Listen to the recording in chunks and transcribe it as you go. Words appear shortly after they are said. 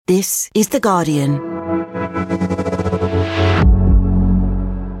This is The Guardian.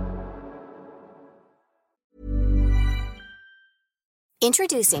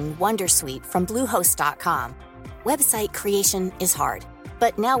 Introducing Wondersuite from Bluehost.com. Website creation is hard,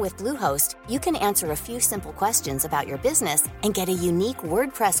 but now with Bluehost, you can answer a few simple questions about your business and get a unique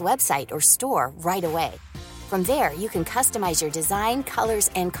WordPress website or store right away. From there, you can customize your design, colors,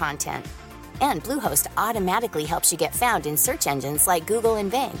 and content. And Bluehost automatically helps you get found in search engines like Google and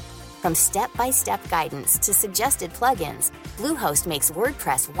Bing. From step-by-step guidance to suggested plugins, Bluehost makes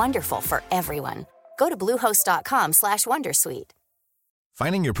WordPress wonderful for everyone. Go to bluehost.com/wondersuite.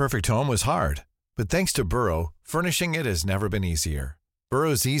 Finding your perfect home was hard, but thanks to Burrow, furnishing it has never been easier.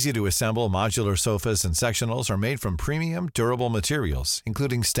 Burrow's easy-to-assemble modular sofas and sectionals are made from premium, durable materials,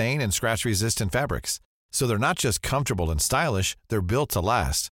 including stain and scratch-resistant fabrics. So they're not just comfortable and stylish, they're built to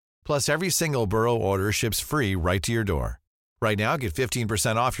last. Plus, every single Burrow order ships free right to your door. Right now, get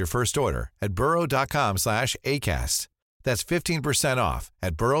 15% off your first order at burrow.com/ACAST. That's 15% off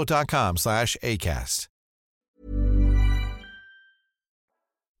at burrow.com/ACAST.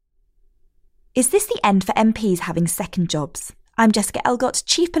 Is this the end for MPs having second jobs? I'm Jessica Elgott,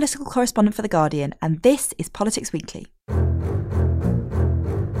 Chief Political Correspondent for The Guardian, and this is Politics Weekly.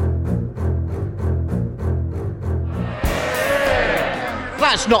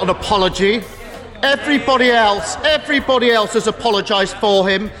 That's not an apology. Everybody else has apologised for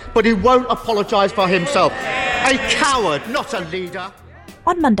him, but he won't apologise for himself. A coward, not a leader.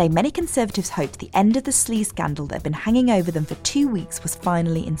 On Monday, many Conservatives hoped the end of the sleaze scandal that had been hanging over them for 2 weeks was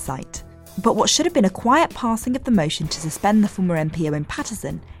finally in sight. But what should have been a quiet passing of the motion to suspend the former MP Owen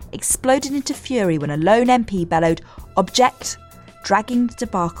Paterson exploded into fury when a lone MP bellowed, "Object!" dragging the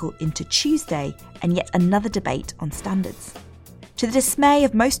debacle into Tuesday and yet another debate on standards. To the dismay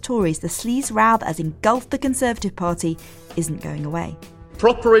of most Tories, the sleaze row that has engulfed the Conservative Party isn't going away.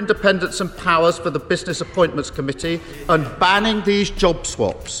 Proper independence and powers for the Business Appointments Committee and banning these job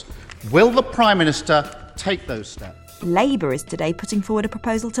swaps. Will the Prime Minister take those steps? Labour is today putting forward a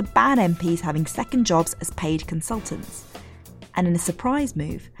proposal to ban MPs having second jobs as paid consultants. And in a surprise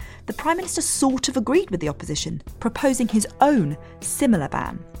move, the Prime Minister sort of agreed with the opposition, proposing his own similar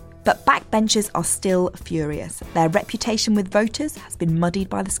ban. But backbenchers are still furious. Their reputation with voters has been muddied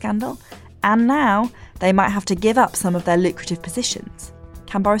by the scandal, and now they might have to give up some of their lucrative positions.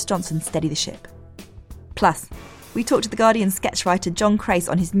 Can Boris Johnson steady the ship? Plus, we talked to The Guardian sketch writer John Crace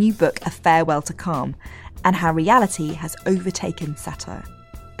on his new book, A Farewell to Calm, and how reality has overtaken satire.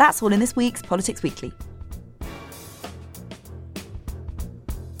 That's all in this week's Politics Weekly.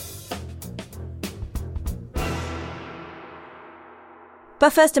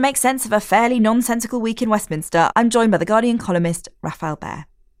 But first, to make sense of a fairly nonsensical week in Westminster, I'm joined by The Guardian columnist Raphael Behr.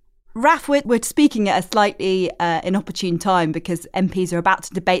 Raph, we're speaking at a slightly inopportune time because MPs are about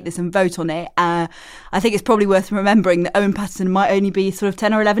to debate this and vote on it. I think it's probably worth remembering that Owen Paterson might only be sort of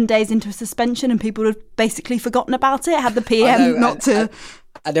 10 or 11 days into a suspension and people have basically forgotten about it, had the PM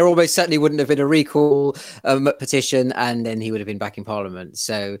And there almost certainly wouldn't have been a recall petition, and then he would have been back in Parliament.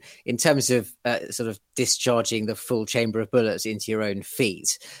 So in terms of sort of discharging the full chamber of bullets into your own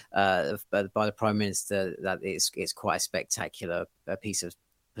feet by the Prime Minister, that it's quite a spectacular piece of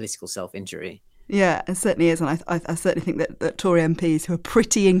political self-injury. Yeah, it certainly is. And I certainly think that Tory MPs who were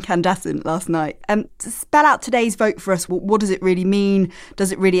pretty incandescent last night. To spell out today's vote for us, what does it really mean?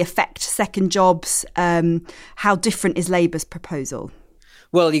 Does it really affect second jobs? How different is Labour's proposal?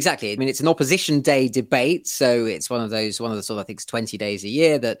 Well, exactly. I mean, it's an opposition day debate. So it's one of the sort of, I think it's 20 days a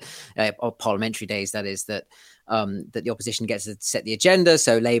year that, or parliamentary days, that is, that the opposition gets to set the agenda.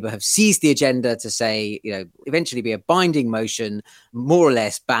 So Labour have seized the agenda to say, eventually be a binding motion, more or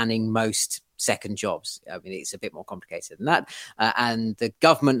less banning most second jobs. I mean, it's a bit more complicated than that. And the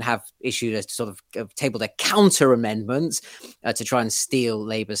government have issued a sort of tabled a counter amendment to try and steal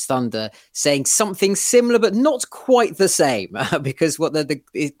Labour's thunder, saying something similar, but not quite the same, because what the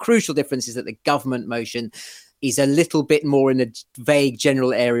crucial difference is that the government motion is a little bit more in a vague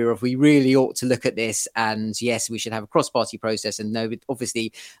general area of we really ought to look at this, and yes, we should have a cross-party process, and no,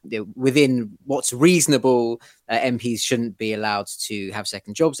 obviously within what's reasonable, MPs shouldn't be allowed to have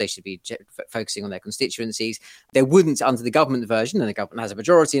second jobs. They should be focusing on their constituencies. There wouldn't, under the government version, and the government has a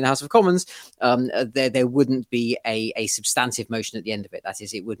majority in the House of Commons, there wouldn't be a substantive motion at the end of it. That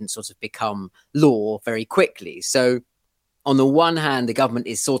is, it wouldn't sort of become law very quickly. So on the one hand, the government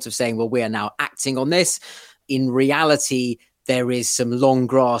is sort of saying, well, we are now acting on this. In reality, there is some long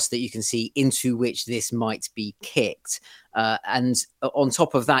grass that you can see into which this might be kicked. And on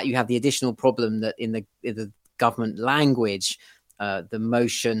top of that, you have the additional problem that in the government language, the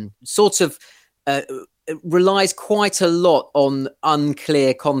motion sort of relies quite a lot on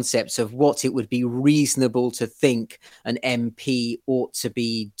unclear concepts of what it would be reasonable to think an MP ought to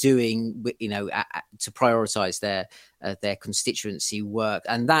be doing, to prioritise their constituency work.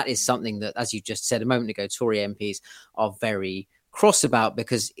 And that is something that, as you just said a moment ago, Tory MPs are very cross about,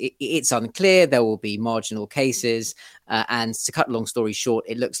 because it's unclear. There will be marginal cases. And to cut a long story short,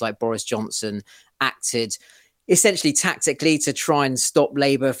 it looks like Boris Johnson acted essentially tactically to try and stop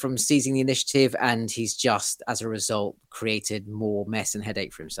Labour from seizing the initiative, and he's just, as a result, created more mess and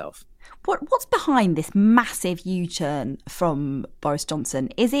headache for himself. What's behind this massive U-turn from Boris Johnson?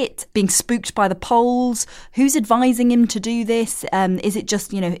 Is it being spooked by the polls? Who's advising him to do this? Is it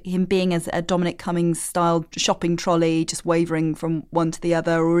just, him being as a Dominic Cummings-style shopping trolley, just wavering from one to the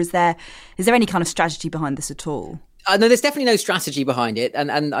other? Or is there any kind of strategy behind this at all? No, there's definitely no strategy behind it.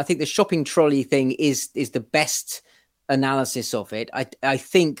 And I think the shopping trolley thing is the best analysis of it. I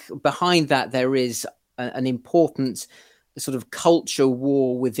think behind that there is an important sort of culture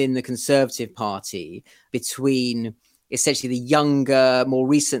war within the Conservative Party between essentially the younger, more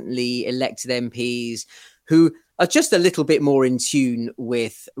recently elected MPs who are just a little bit more in tune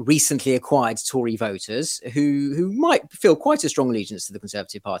with recently acquired Tory voters who might feel quite a strong allegiance to the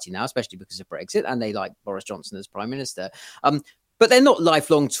Conservative Party now, especially because of Brexit, and they like Boris Johnson as Prime Minister. But they're not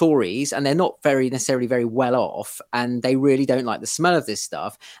lifelong Tories, and they're not necessarily very well off, and they really don't like the smell of this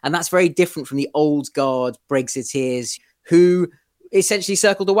stuff. And that's very different from the old guard Brexiteers who essentially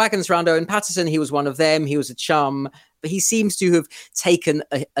circled the wagons around Owen Paterson. He was one of them. He was a chum. But he seems to have taken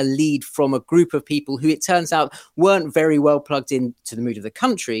a lead from a group of people who, it turns out, weren't very well plugged into the mood of the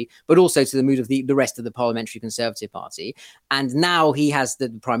country, but also to the mood of the rest of the Parliamentary Conservative Party. And now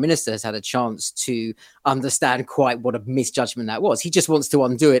the Prime Minister has had a chance to understand quite what a misjudgment that was. He just wants to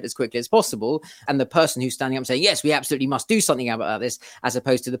undo it as quickly as possible. And the person who's standing up saying, yes, we absolutely must do something about this, as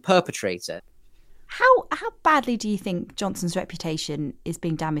opposed to the perpetrator. How badly do you think Johnson's reputation is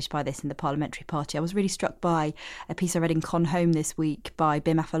being damaged by this in the Parliamentary Party? I was really struck by a piece I read in Con Home this week by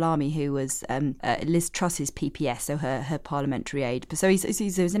Bim Afalami, who was Liz Truss's PPS, so her parliamentary aide. So he's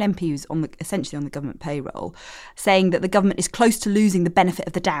an MP who's essentially on the government payroll, saying that the government is close to losing the benefit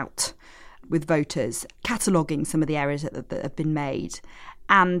of the doubt with voters, cataloguing some of the errors that have been made.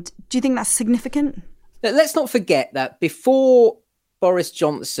 And do you think that's significant? Let's not forget that before Boris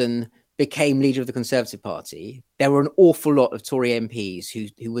Johnson became leader of the Conservative Party, there were an awful lot of Tory MPs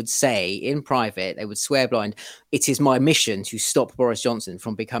who would say in private, they would swear blind, it is my mission to stop Boris Johnson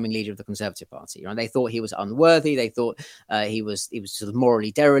from becoming leader of the Conservative Party. Right? They thought he was unworthy. They thought he was sort of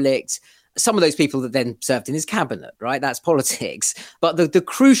morally derelict. Some of those people that then served in his cabinet, right? That's politics. But the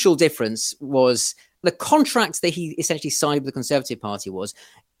crucial difference was the contract that he essentially signed with the Conservative Party was,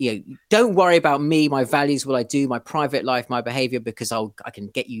 don't worry about me, my values, what I do, my private life, my behaviour, because I can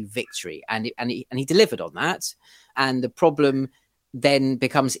get you victory. And he delivered on that. And the problem then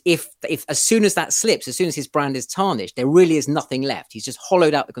becomes if as soon as that slips, as soon as his brand is tarnished, there really is nothing left. He's just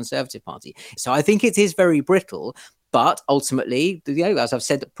hollowed out the Conservative Party. So I think it is very brittle. But ultimately, as I've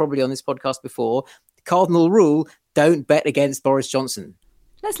said probably on this podcast before, the cardinal rule, don't bet against Boris Johnson.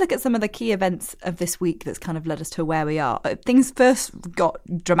 Let's look at some of the key events of this week that's kind of led us to where we are. Things first got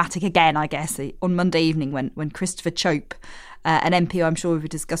dramatic again, I guess, on Monday evening when Christopher Chope, an MP I'm sure we've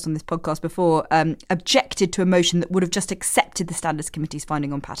discussed on this podcast before, objected to a motion that would have just accepted the Standards Committee's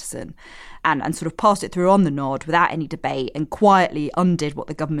finding on Paterson and sort of passed it through on the nod without any debate and quietly undid what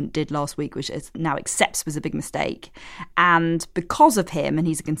the government did last week, which it now accepts was a big mistake. And because of him, and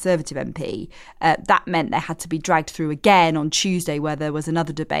he's a Conservative MP, that meant they had to be dragged through again on Tuesday where there was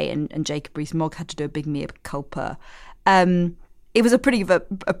another debate and Jacob Rees-Mogg had to do a big mea culpa. It was a pretty of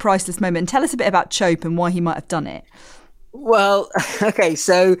a priceless moment. Tell us a bit about Chope and why he might have done it. Well, okay,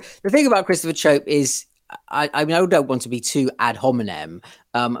 so the thing about Christopher Chope is, I mean, I don't want to be too ad hominem,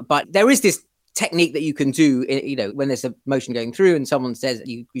 but there is this technique that you can do, when there's a motion going through and someone says,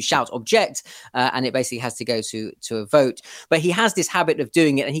 you shout object, and it basically has to go to a vote. But he has this habit of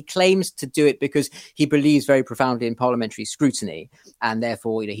doing it, and he claims to do it because he believes very profoundly in parliamentary scrutiny, and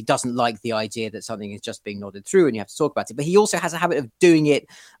therefore he doesn't like the idea that something is just being nodded through and you have to talk about it. But he also has a habit of doing it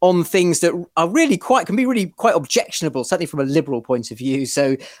on things that are can be really quite objectionable, certainly from a liberal point of view.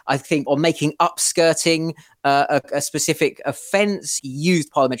 So I think on making upskirting a specific offence, he used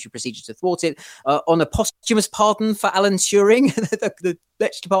parliamentary procedure to thwart it. On a posthumous pardon for Alan Turing, the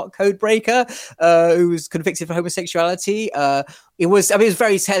Bletchley Park code breaker, who was convicted for homosexuality. It was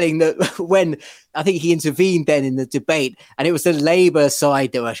very telling that when I think he intervened then in the debate, and it was the Labour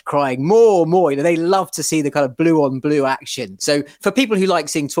side that was crying more. They love to see the kind of blue on blue action. So for people who like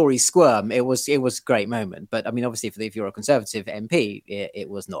seeing Tories squirm, it was a great moment. But I mean, obviously, if you're a Conservative MP, it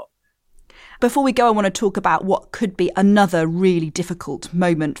was not. Before we go, I want to talk about what could be another really difficult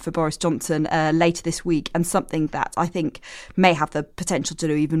moment for Boris Johnson later this week, and something that I think may have the potential to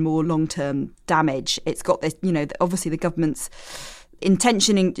do even more long-term damage. It's got this, obviously the government's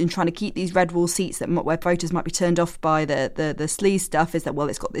intention in trying to keep these red wall seats where voters might be turned off by the sleaze stuff is that, well,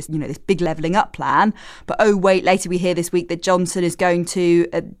 it's got this, this big levelling up plan. But oh wait, later we hear this week that Johnson is going to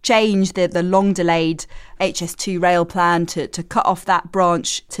change the long delayed HS2 rail plan to cut off that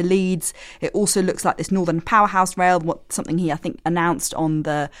branch to Leeds. It also looks like this Northern Powerhouse Rail, something he, I think, announced on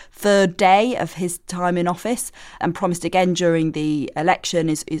the third day of his time in office and promised again during the election,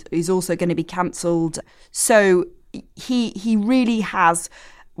 is also going to be cancelled. So he really has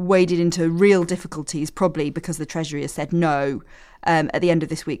waded into real difficulties, probably because the Treasury has said no at the end of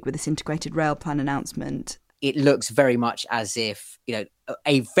this week with this integrated rail plan announcement. It looks very much as if,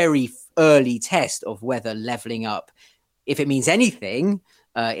 a very early test of whether levelling up, if it means anything,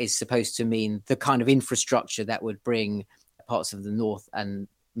 is supposed to mean the kind of infrastructure that would bring parts of the North and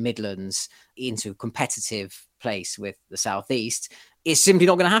Midlands into a competitive place with the Southeast. It's simply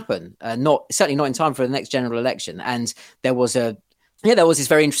not going to happen. Certainly not in time for the next general election. And there was this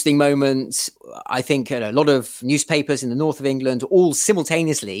very interesting moment. I think a lot of newspapers in the north of England all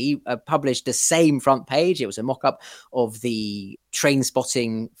simultaneously published the same front page. It was a mock-up of the train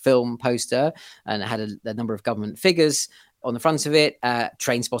spotting film poster, and it had a number of government figures on the front of it,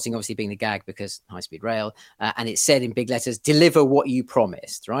 train spotting obviously being the gag because high-speed rail, and it said in big letters, "Deliver what you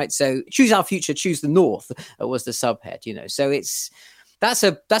promised," right? So choose our future, choose the North was the subhead,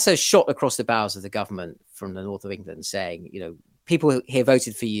 So that's a shot across the bows of the government from the north of England saying, people here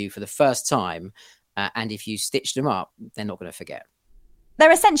voted for you for the first time, and if you stitch them up, they're not going to forget.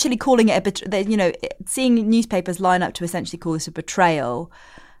 They're essentially calling it seeing newspapers line up to essentially call this a betrayal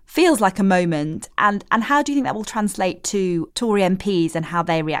feels like a moment. And how do you think that will translate to Tory MPs and how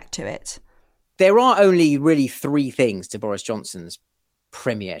they react to it? There are only really three things to Boris Johnson's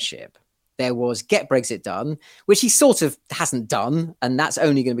premiership. There was get Brexit done, which he sort of hasn't done, and that's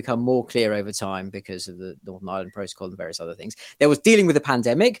only going to become more clear over time because of the Northern Ireland Protocol and various other things. There was dealing with the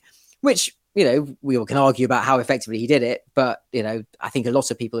pandemic, which, we all can argue about how effectively he did it, but, I think a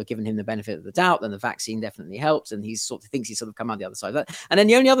lot of people have given him the benefit of the doubt, and the vaccine definitely helped, and he thinks he's come out the other side of that. And then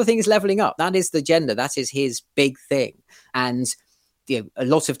the only other thing is levelling up. That is the agenda. That is his big thing. And a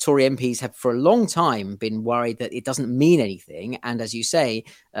lot of Tory MPs have for a long time been worried that it doesn't mean anything. And as you say,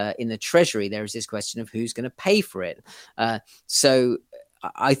 in the Treasury, there is this question of who's going to pay for it. So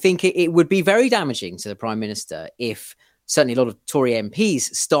I think it would be very damaging to the Prime Minister if certainly a lot of Tory MPs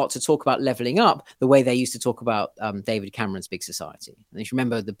start to talk about levelling up the way they used to talk about David Cameron's Big Society. And if you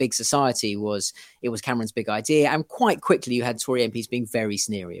remember, the Big Society was Cameron's big idea. And quite quickly, you had Tory MPs being very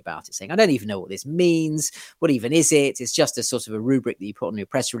sneery about it, saying, I don't even know what this means. What even is it? It's just a sort of a rubric that you put on your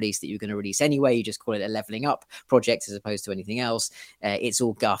press release that you're going to release anyway. You just call it a levelling up project as opposed to anything else. It's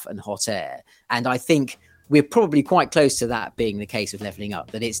all guff and hot air. And I think we're probably quite close to that being the case with levelling up,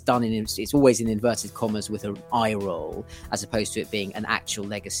 that it's always in inverted commas with an eye roll, as opposed to it being an actual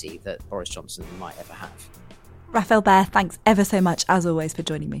legacy that Boris Johnson might ever have. Raphael Behr, thanks ever so much, as always, for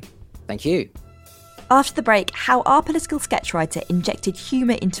joining me. Thank you. After the break, how our political sketch writer injected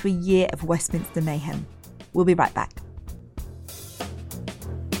humour into a year of Westminster mayhem. We'll be right back.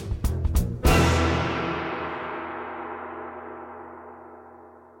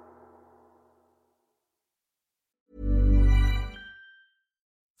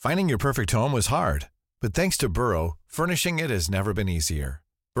 Finding your perfect home was hard, but thanks to Burrow, furnishing it has never been easier.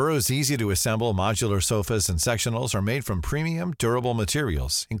 Burrow's easy-to-assemble modular sofas and sectionals are made from premium, durable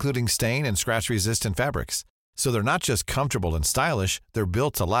materials, including stain and scratch-resistant fabrics. So they're not just comfortable and stylish, they're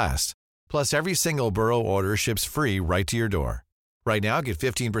built to last. Plus, every single Burrow order ships free right to your door. Right now, get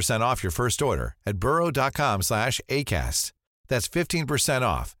 15% off your first order at burrow.com/ACAST. That's 15%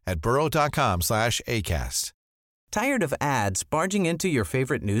 off at burrow.com/ACAST. Tired of ads barging into your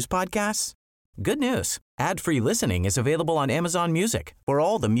favorite news podcasts? Good news. Ad-free listening is available on Amazon Music for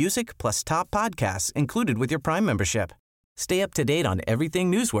all the music plus top podcasts included with your Prime membership. Stay up to date on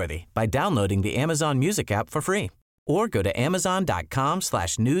everything newsworthy by downloading the Amazon Music app for free or go to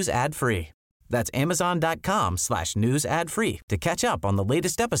amazon.com/news ad free. That's amazon.com/news ad free to catch up on the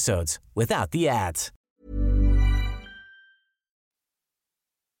latest episodes without the ads.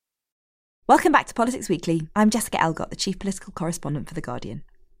 Welcome back to Politics Weekly. I'm Jessica Elgott, the Chief Political Correspondent for The Guardian.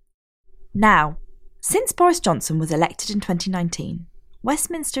 Now, since Boris Johnson was elected in 2019,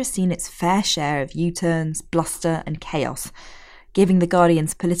 Westminster has seen its fair share of U-turns, bluster and chaos, giving The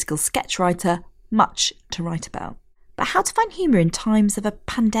Guardian's political sketch writer much to write about. But how to find humour in times of a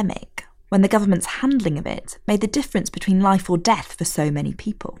pandemic, when the government's handling of it made the difference between life or death for so many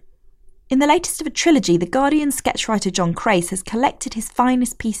people? In the latest of a trilogy, The Guardian sketchwriter John Crace has collected his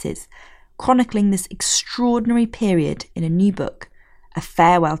finest pieces, chronicling this extraordinary period in a new book, A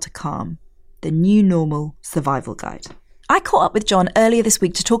Farewell to Calm, The New Normal Survival Guide. I caught up with John earlier this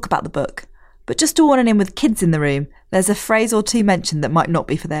week to talk about the book, but just to warn him with kids in the room, there's a phrase or two mentioned that might not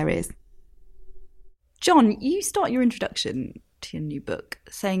be for their ears. John, you start your introduction to your new book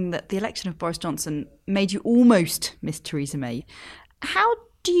saying that the election of Boris Johnson made you almost miss Theresa May. How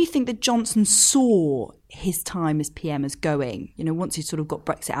do you think that Johnson saw his time as PM as going? You know, once he sort of got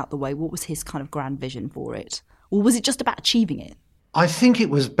Brexit out the way, what was his kind of grand vision for it? Or was it just about achieving it? I think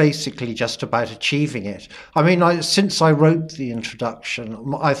it was basically just about achieving it. I mean, since I wrote the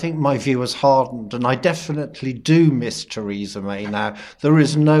introduction, I think my view has hardened, and I definitely do miss Theresa May now. There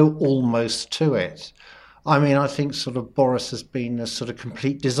is no almost to it. I mean, I think sort of Boris has been a sort of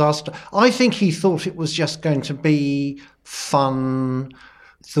complete disaster. I think he thought it was just going to be fun.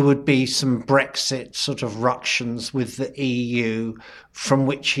 There would be some Brexit sort of ructions with the EU from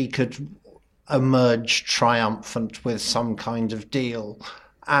which he could emerge triumphant with some kind of deal.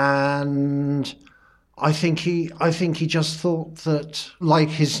 And I think he just thought that, like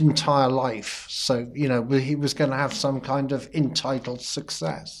his entire life, so, you know, he was going to have some kind of entitled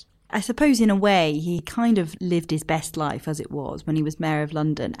success. I suppose in a way he kind of lived his best life as it was when he was Mayor of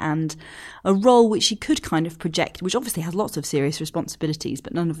London, and a role which he could kind of project, which obviously has lots of serious responsibilities,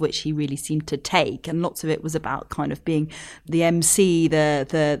 but none of which he really seemed to take. And lots of it was about kind of being the MC,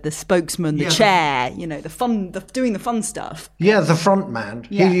 the spokesman, the chair, you know, doing the fun stuff. Yeah, the front man.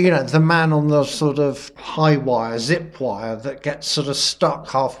 Yeah. You know, the man on the sort of high wire, zip wire that gets sort of stuck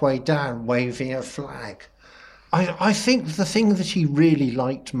halfway down waving a flag. I think the thing that he really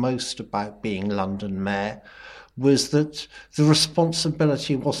liked most about being London Mayor was that the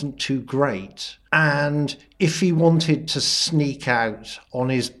responsibility wasn't too great. And if he wanted to sneak out on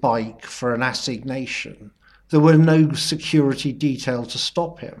his bike for an assignation, there were no security detail to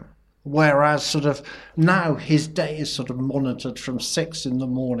stop him. Whereas sort of now his day is sort of monitored from 6 in the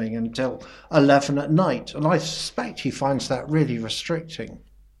morning until 11 at night. And I suspect he finds that really restricting.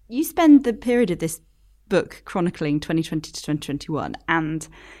 You spend the period of this book chronicling 2020 to 2021, and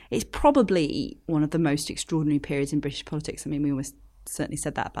it's probably one of the most extraordinary periods in British politics. I mean, we almost certainly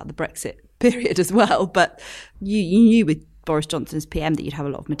said that about the Brexit period as well, but you knew with Boris Johnson as PM that you'd have a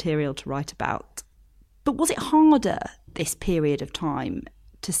lot of material to write about. But was it harder, this period of time,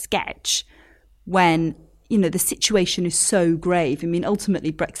 to sketch when, you know, the situation is so grave? I mean,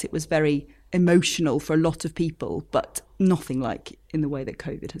 ultimately Brexit was very emotional for a lot of people, but nothing like in the way that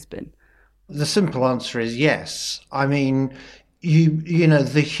COVID has been. The simple answer is yes. I mean, you know,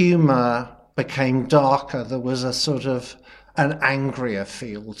 the humour became darker. There was a sort of an angrier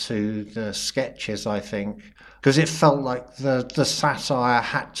feel to the sketches, I think, because it felt like the satire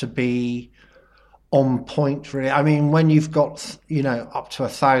had to be on point, really. I mean, when you've got, you know, up to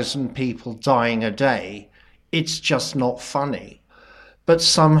 1,000 people dying a day, it's just not funny. But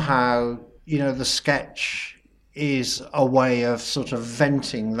somehow, you know, the sketch is a way of sort of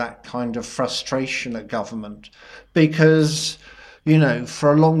venting that kind of frustration at government, because, you know,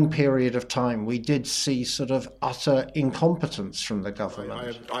 for a long period of time we did see sort of utter incompetence from the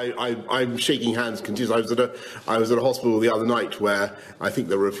government. I'm shaking hands continuously. I was at a hospital the other night where I think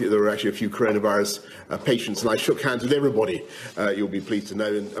there were actually a few coronavirus patients, and I shook hands with everybody. You'll be pleased to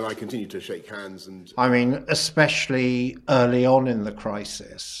know, and I continue to shake hands. And I mean, especially early on in the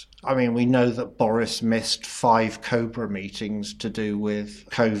crisis. I mean, we know that Boris missed 5 Cobra meetings to do with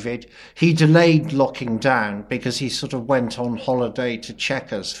COVID. He delayed locking down because he sort of went on holiday to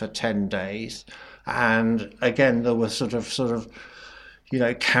Chequers for 10 days. And again, there was sort of, you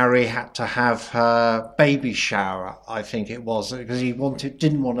know, Carrie had to have her baby shower, I think it was, because he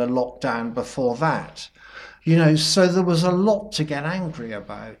didn't want to lock down before that. You know, so there was a lot to get angry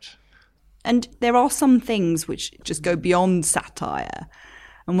about. And there are some things which just go beyond satire.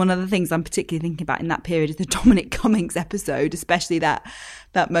 And one of the things I'm particularly thinking about in that period is the Dominic Cummings episode, especially that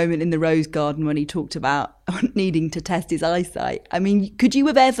moment in the Rose Garden when he talked about needing to test his eyesight. I mean, could you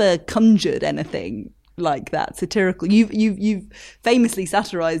have ever conjured anything like that, satirical? You've famously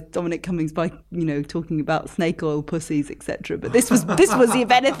satirised Dominic Cummings by, you know, talking about snake oil pussies, etc. But this was,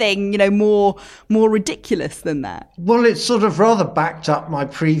 if anything, you know, more ridiculous than that. Well, it sort of rather backed up my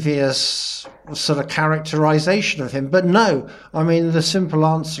previous sort of characterisation of him. But no, I mean, the simple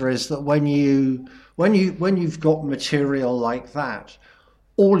answer is that when you've got material like that,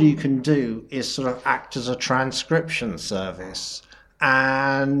 all you can do is sort of act as a transcription service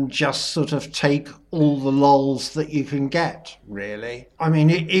and just sort of take all the lols that you can get, really. I mean,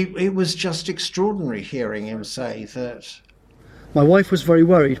 it was just extraordinary hearing him say that My wife was very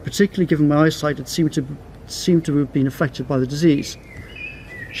worried, particularly given my eyesight had seemed to have been affected by the disease.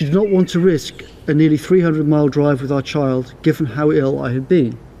 She did not want to risk a nearly 300-mile drive with our child, given how ill I had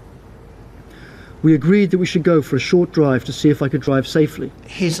been. We agreed that we should go for a short drive to see if I could drive safely.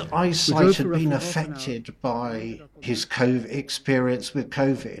 His eyesight had been affected by his experience with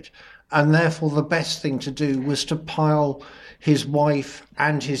COVID, and therefore the best thing to do was to pile his wife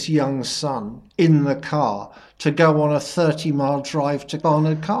and his young son in the car to go on a 30-mile drive to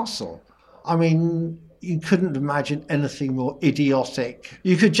Barnard Castle. I mean, you couldn't imagine anything more idiotic.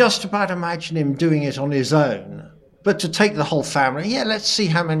 You could just about imagine him doing it on his own. But to take the whole family, let's see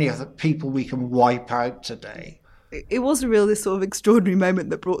how many of the people we can wipe out today. It was a really sort of extraordinary moment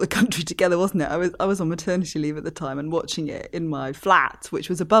that brought the country together, wasn't it? I was on maternity leave at the time and watching it in my flat, which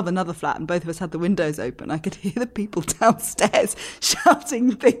was above another flat, and both of us had the windows open. I could hear the people downstairs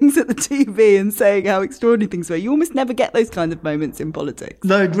shouting things at the TV and saying how extraordinary things were. You almost never get those kind of moments in politics.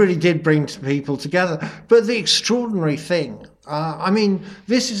 No, it really did bring people together. But the extraordinary thing,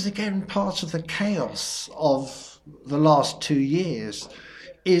 this is again part of the chaos of the last 2 years,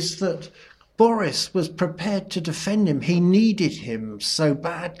 is that Boris was prepared to defend him. He needed him so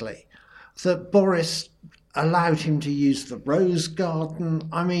badly that Boris allowed him to use the Rose Garden.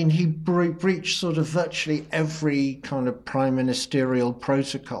 I mean, he breached sort of virtually every kind of prime ministerial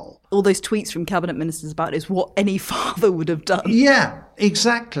protocol. All those tweets from cabinet ministers about it is what any father would have done. Yeah,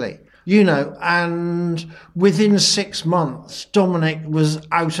 exactly. And within 6 months, Dominic was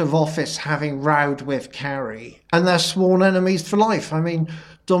out of office having rowed with Carrie, and they're sworn enemies for life. I mean,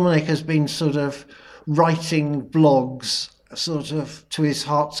 Dominic has been sort of writing blogs sort of to his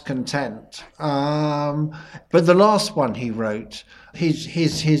heart's content. But the last one he wrote,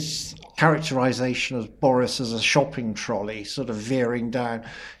 his characterisation of Boris as a shopping trolley sort of veering down,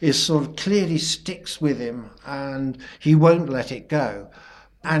 is sort of clearly sticks with him, and he won't let it go.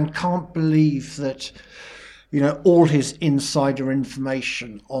 And can't believe that, all his insider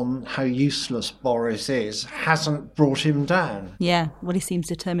information on how useless Boris is hasn't brought him down. Yeah, well, he seems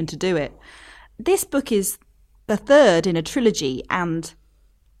determined to do it. This book is the third in a trilogy, and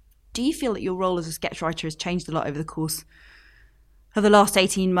do you feel that your role as a sketch writer has changed a lot over the course of the last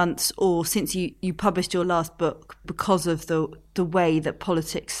 18 months or since you published your last book because of the way that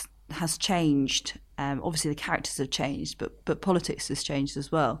politics has changed? Obviously the characters have changed, but politics has changed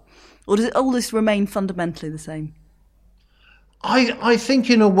as well. Or does it all this remain fundamentally the same? I think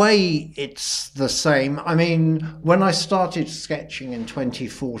in a way it's the same. I mean, when I started sketching in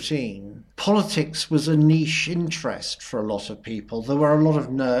 2014, politics was a niche interest for a lot of people. There were a lot of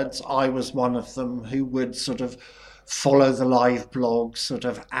nerds. I was one of them who would sort of follow the live blogs sort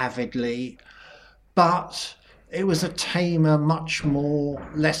of avidly. But it was a tamer, much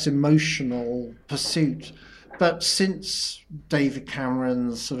less emotional pursuit. But since David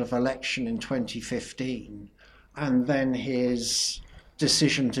Cameron's sort of election in 2015, and then his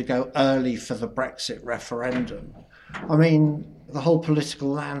decision to go early for the Brexit referendum, I mean, the whole political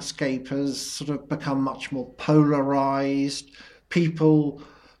landscape has sort of become much more polarised. People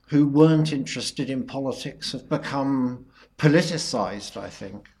who weren't interested in politics have become politicised, I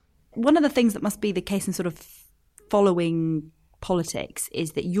think. One of the things that must be the case in sort of following politics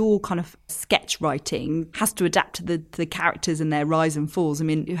is that your kind of sketch writing has to adapt to the characters and their rise and falls. I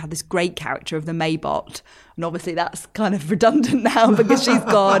mean, you have this great character of the Maybot, and obviously that's kind of redundant now because she's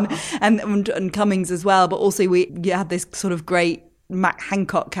gone, and Cummings as well. But also you had this sort of great Mac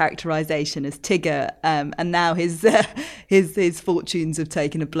Hancock characterisation as Tigger, and now his fortunes have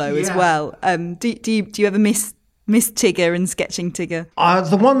taken a blow as well. Do you ever miss Tigger and sketching Tigger?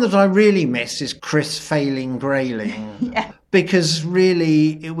 The one that I really miss is Chris Failing Grayling. Yeah. Because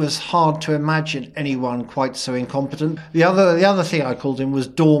really it was hard to imagine anyone quite so incompetent. The other thing I called him was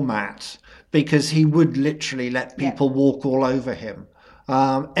Doormat, because he would literally let people walk all over him.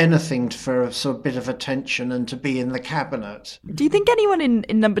 Anything for a sort of bit of attention and to be in the cabinet. Do you think anyone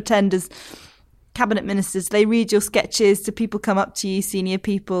in Number 10 does... Cabinet ministers, they read your sketches? Do people come up to you, senior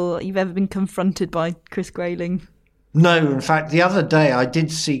people? You've ever been confronted by Chris Grayling? No, in fact, the other day I did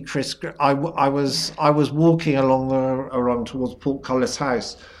see Chris. I was walking along towards Portcullis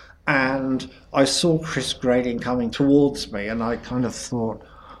House, and I saw Chris Grayling coming towards me, and I kind of thought,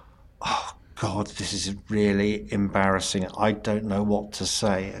 oh God, this is really embarrassing. I don't know what to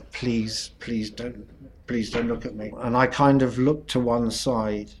say. Please don't look at me. And I kind of looked to one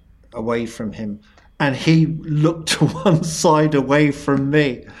side, away from him, and he looked to one side away from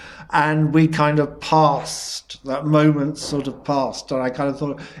me, and we kind of passed. That moment sort of passed, and I kind of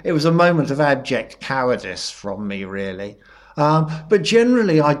thought it was a moment of abject cowardice from me, really. But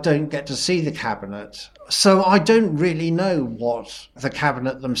generally, I don't get to see the cabinet. So I don't really know what the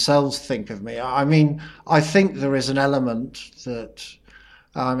cabinet themselves think of me. I mean, I think there is an element that,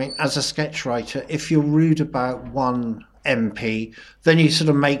 as a sketch writer, if you're rude about one MP, then you sort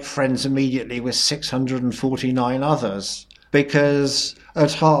of make friends immediately with 649 others, because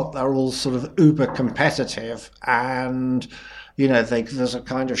at heart they're all sort of uber competitive, and there's a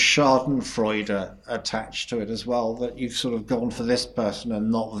kind of schadenfreude attached to it as well, that you've sort of gone for this person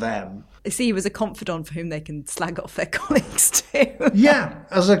and not them. They see you as a confidant for whom they can slag off their colleagues too. Yeah,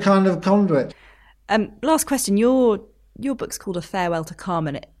 as a kind of conduit. Last question. Your book's called A Farewell to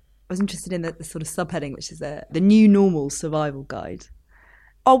Carmen. I was interested in the sort of subheading, which is the new normal survival guide.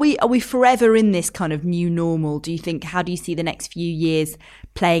 Are we forever in this kind of new normal, do you think? How do you see the next few years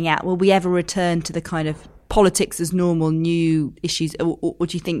playing out? Will we ever return to the kind of politics as normal, new issues? Or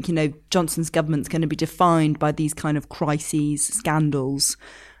do you think, Johnson's government's going to be defined by these kind of crises, scandals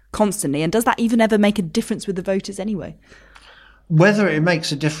constantly? And does that even ever make a difference with the voters anyway? Whether it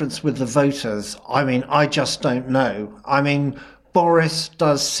makes a difference with the voters, I just don't know. Boris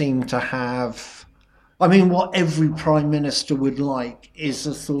does seem to have... what every prime minister would like is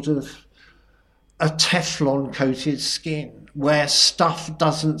a sort of a Teflon-coated skin where stuff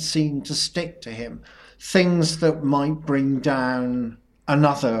doesn't seem to stick to him. Things that might bring down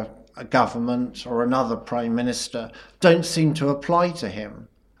another government or another prime minister don't seem to apply to him.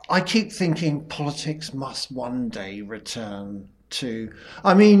 I keep thinking politics must one day return to,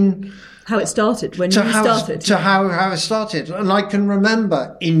 how it started, when you started. To how it started. And I can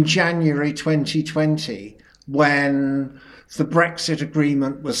remember in January 2020, when the Brexit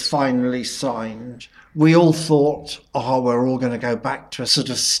agreement was finally signed, we all thought, we're all going to go back to a sort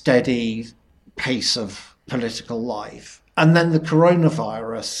of steady pace of political life. And then the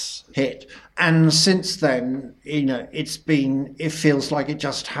coronavirus hit. And since then, it feels like it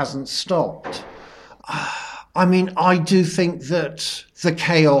just hasn't stopped. I do think that the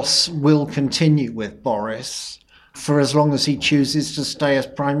chaos will continue with Boris for as long as he chooses to stay as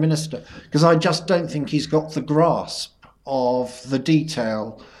Prime Minister, because I just don't think he's got the grasp of the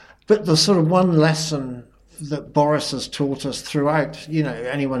detail. But the sort of one lesson that Boris has taught us throughout,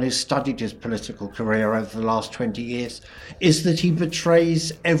 anyone who's studied his political career over the last 20 years, is that he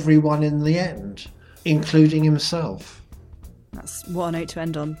betrays everyone in the end, including himself. That's what a note to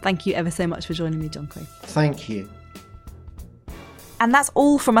end on. Thank you ever so much for joining me, John Crace. Thank you. And that's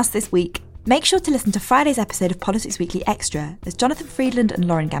all from us this week. Make sure to listen to Friday's episode of Politics Weekly Extra as Jonathan Friedland and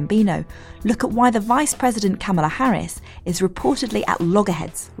Lauren Gambino look at why the Vice President Kamala Harris is reportedly at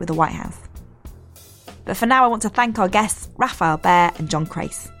loggerheads with the White House. But for now, I want to thank our guests, Raphael Behr and John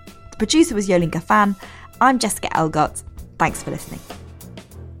Crace. The producer was Yolin Gafan. I'm Jessica Elgott. Thanks for listening.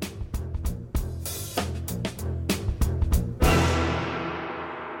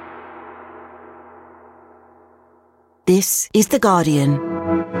 This is The Guardian.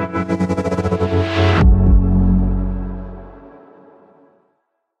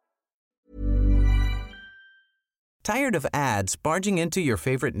 Tired of ads barging into your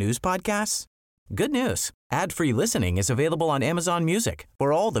favorite news podcasts? Good news. Ad-free listening is available on Amazon Music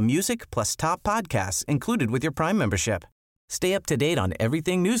for all the music plus top podcasts included with your Prime membership. Stay up to date on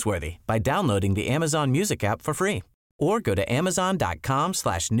everything newsworthy by downloading the Amazon Music app for free or go to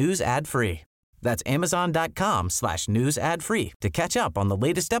amazon.com/news ad free. That's amazon.com/news ad free to catch up on the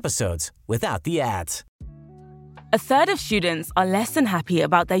latest episodes without the ads. A third of students are less than happy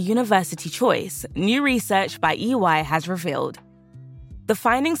about their university choice, new research by EY has revealed. The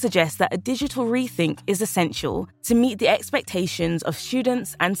findings suggest that a digital rethink is essential to meet the expectations of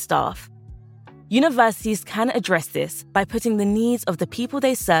students and staff. Universities can address this by putting the needs of the people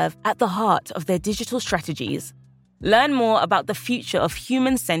they serve at the heart of their digital strategies. Learn more about the future of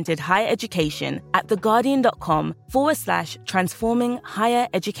human-centered higher education at theguardian.com/transforming higher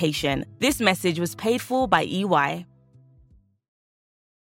education. This message was paid for by EY.